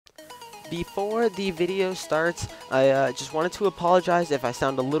before the video starts, I just wanted to apologize if I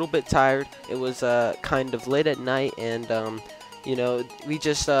sound a little bit tired. It was kind of late at night, and you know, we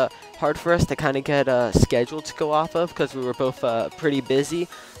just hard for us to kind of get a schedule to go off of because we were both pretty busy.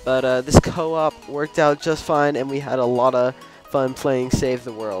 But this co-op worked out just fine, and we had a lot of fun playing Save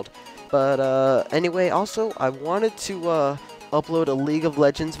the World. But anyway, also I wanted to upload a League of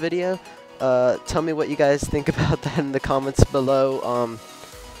Legends video. Tell me what you guys think about that in the comments below.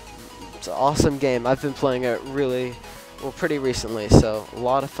 It's an awesome game. I've been playing it pretty recently, so a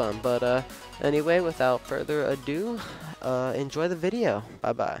lot of fun. But anyway, without further ado, enjoy the video.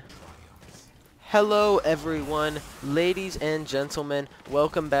 Bye-bye. Hello everyone, ladies and gentlemen,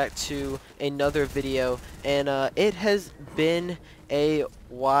 welcome back to another video, and it has been a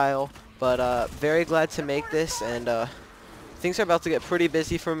while, but very glad to make this, and things are about to get pretty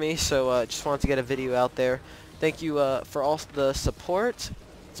busy for me, so just wanted to get a video out there. Thank you for all the support.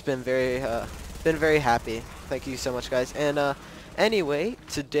 It's been very happy. Thank you so much, guys. And anyway,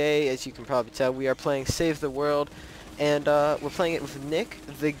 today, as you can probably tell, we are playing Save the World, and we're playing it with Nick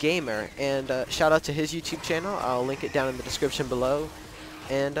the Gamer. And shout out to his YouTube channel. I'll link it down in the description below.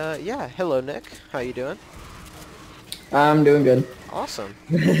 And yeah, hello Nick. How you doing? I'm doing good. Awesome.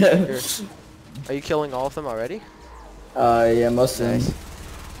 Are you killing all of them already? Yeah, most of them.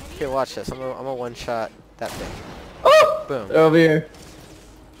 Here, watch this. I'm a one-shot that thing. Oh! Boom. They're over here.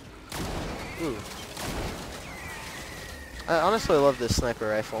 Ooh. I honestly love this sniper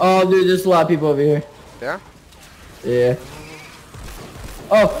rifle. Oh, dude, there's a lot of people over here. There? Yeah.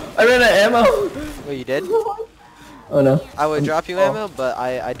 Oh, I ran out of ammo. Oh, you did? Oh no. I would drop you ammo, but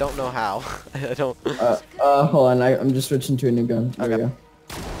I don't know how. I don't. Hold on. I'm just switching to a new gun. There we go.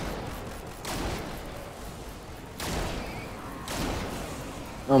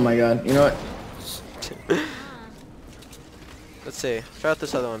 Oh my god. You know what? Let's see. Try out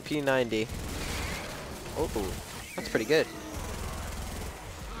this other one. P90. Oh, that's pretty good.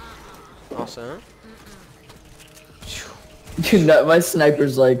 Awesome. Dude, my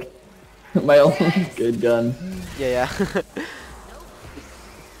sniper's like my only good gun. Yeah.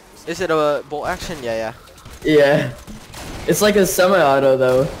 Is it a bolt action? Yeah. Yeah. It's like a semi-auto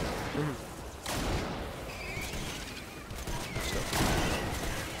though.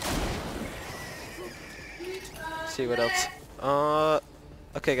 Let's see what else.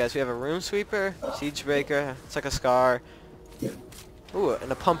 Okay, guys, we have a room sweeper, siege breaker. It's like a scar. Ooh, and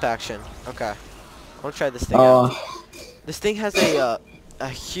a pump action. Okay, I want to try this thing out. This thing has a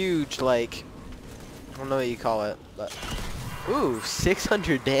huge, like, I don't know what you call it, but ooh,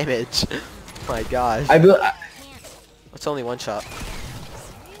 600 damage. Oh my gosh. It's only one shot.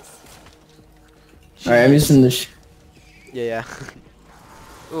 Alright, I'm using this. Yeah.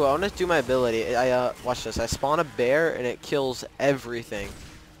 Ooh, I want to do my ability. Watch this. I spawn a bear and it kills everything.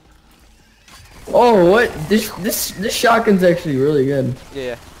 Oh, what? This shotgun's actually really good.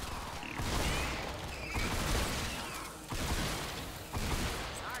 Yeah.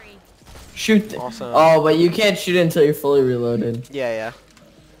 Shoot. Awesome. Oh, but you can't shoot it until you're fully reloaded. Yeah.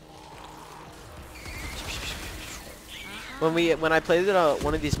 When I played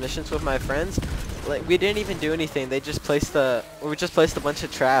one of these missions with my friends, like we didn't even do anything. We just placed a bunch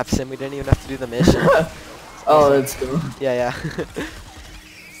of traps, and we didn't even have to do the mission. Oh, that's cool. Yeah.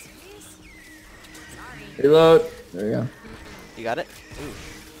 Reload. There we go. You got it? Ooh.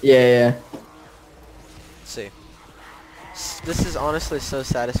 Yeah. Let's see. This is honestly so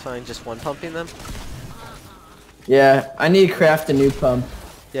satisfying, just one pumping them. Yeah, I need to craft a new pump.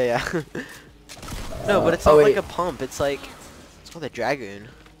 Yeah. No, but it's not like a pump. It's called a dragoon.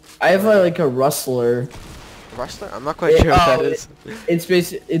 I have like a rustler. Rustler? I'm not quite sure what that is. It's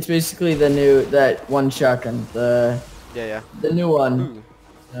basically that one shotgun. The new one. Ooh.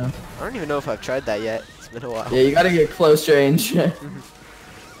 Yeah. I don't even know if I've tried that yet. It's been a while. Yeah, you gotta get close range. You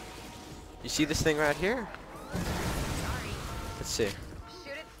see this thing right here? Let's see.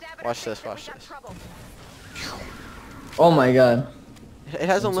 Watch this. Oh my god. It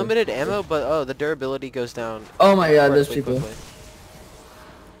has unlimited ammo, but the durability goes down. Oh my god, there's people. Quickly.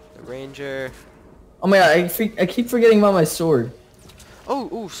 The ranger. Oh my god, I keep forgetting about my sword.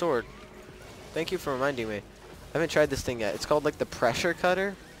 Oh, sword. Thank you for reminding me. I haven't tried this thing yet. It's called like the pressure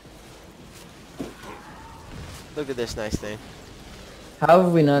cutter. Look at this nice thing. How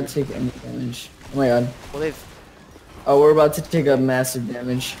have we not taken any damage? Oh my god. Well, Oh, we're about to take a massive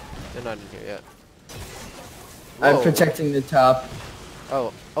damage. they're not in here yet. I'm Whoa. protecting the top.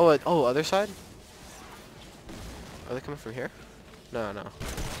 Oh, other side? Are they coming from here? No.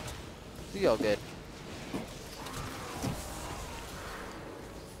 We all good.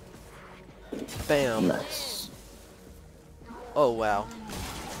 Bam. Nice. Oh wow.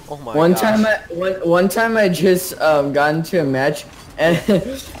 Oh my one gosh. time one time I just got into a match and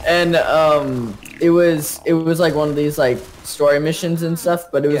and it was like one of these like story missions and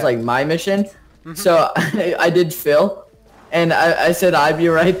stuff, but it was like my mission. So I did Phil, and I said I'd be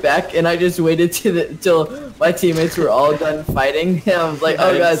right back, and I just waited till my teammates were all done fighting. And I was like,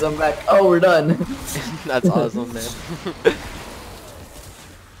 oh guys, I'm back. Oh, we're done. That's awesome, man.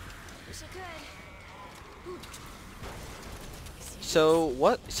 So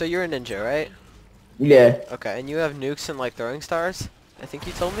what? So you're a ninja, right? Yeah. Okay, and you have nukes and like throwing stars? I think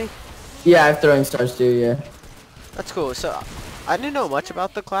you told me? Yeah, I have throwing stars too, yeah. That's cool. So I didn't know much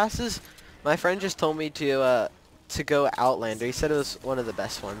about the classes. My friend just told me to go Outlander. He said it was one of the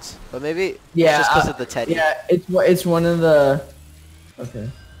best ones. But maybe yeah, it's just because of the Teddy. Yeah, it's one of the okay.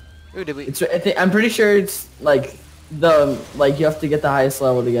 Ooh, did we I'm pretty sure it's like you have to get the highest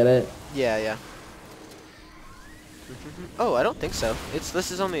level to get it. Yeah, yeah. Oh, I don't think so. It's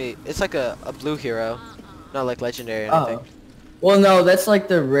like a blue hero, not like legendary or anything. Well, no, that's like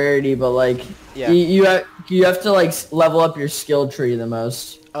the rarity, but like you have to like level up your skill tree the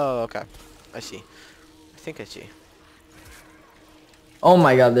most. Oh, okay. I see. I think I see. Oh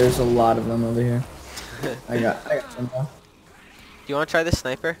my god, there's a lot of them over here. I got some now. Do you want to try this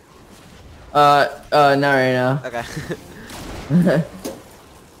sniper? Not right now. Okay.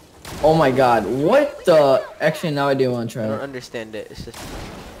 Oh my god, what the? Actually, now I do want to try I it. don't understand it. It's just.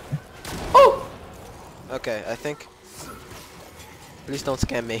 Oh! Okay, I think. Please don't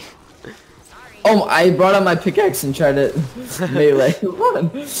scam me. Oh, I brought out my pickaxe and tried it melee.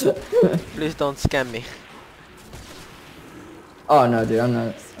 Please don't scam me. Oh no, dude, I'm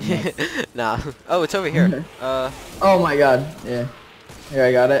not. Nah. Oh, it's over here. Oh my god, yeah. Here,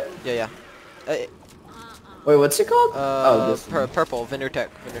 I got it. Yeah, yeah. Wait, what's it called? This purple, Vindertech.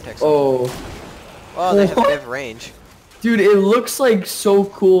 Oh. Oh, they have range. Dude, it looks like so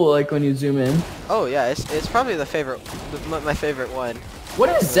cool, like when you zoom in. Oh yeah, it's probably my favorite one. What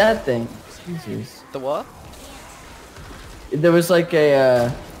is that thing? Jesus. The what? There was like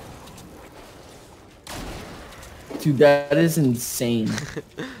a. Dude, that is insane. I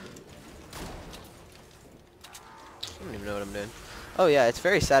don't even know what I'm doing. Oh yeah, it's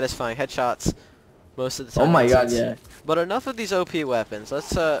very satisfying headshots most of the time. Oh my god, yeah. But enough of these OP weapons.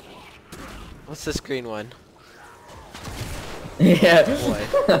 Let's what's this green one? Yeah. Boy.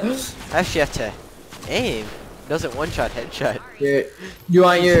 I actually have to aim. Doesn't one-shot headshot. Here, you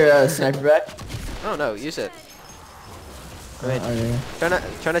want your sniper back? Oh no, use it. I mean, okay.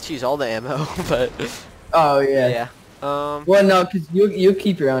 try not to use all the ammo, but. Oh yeah. Yeah. Well, no, cause you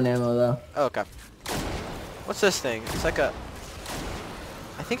keep your own ammo though. Oh, okay. What's this thing? It's like a.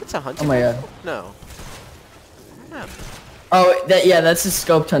 I think it's a hunting. Oh my god. Rifle? No. No. Oh, that's a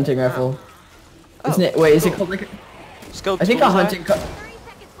scoped hunting rifle. Isn't it? Wait, is it called like? Scoped. I think a hunting.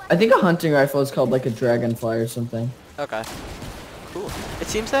 I think a hunting rifle is called like a dragonfly or something. Okay. Cool. It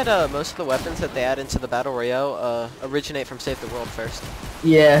seems that most of the weapons that they add into the Battle Royale originate from Save the World first.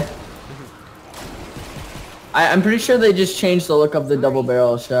 Yeah. I'm pretty sure they just changed the look of the double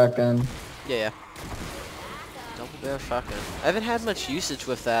barrel shotgun. Yeah, yeah. Double barrel shotgun. I haven't had much usage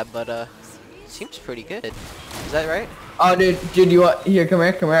with that, but it seems pretty good. Is that right? Oh, dude, you want here? Come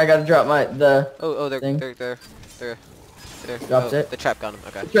here. I gotta drop the. Oh, they're. Dropped it. The trap got him.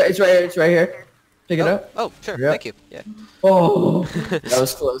 Okay. It's right here. It's right here. Pick it up. Oh, sure. Thank you. Yeah. Oh, that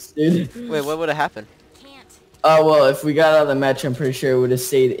was close, dude. Wait, what would have happened? Oh, well, if we got out of the match, I'm pretty sure it would have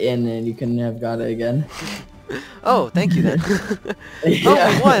stayed in and you couldn't have got it again. Oh, thank you then. Yeah.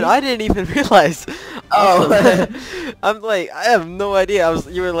 Oh, we won. I didn't even realize. Oh. I'm like, I have no idea.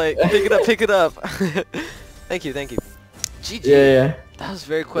 You were like, pick it up. Thank you. GG. Yeah. That was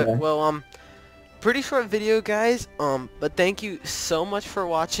very quick. Yeah. Well, pretty short video, guys. But thank you so much for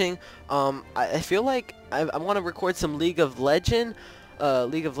watching. I feel like I want to record some League of Legends,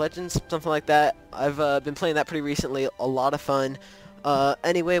 something like that. I've been playing that pretty recently. A lot of fun.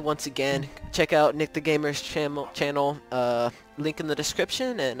 Anyway, once again, check out Nick the Gamer's channel. Link in the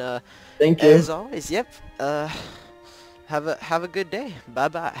description. And thank you. As always, yep. Have a good day. Bye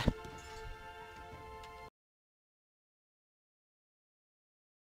bye.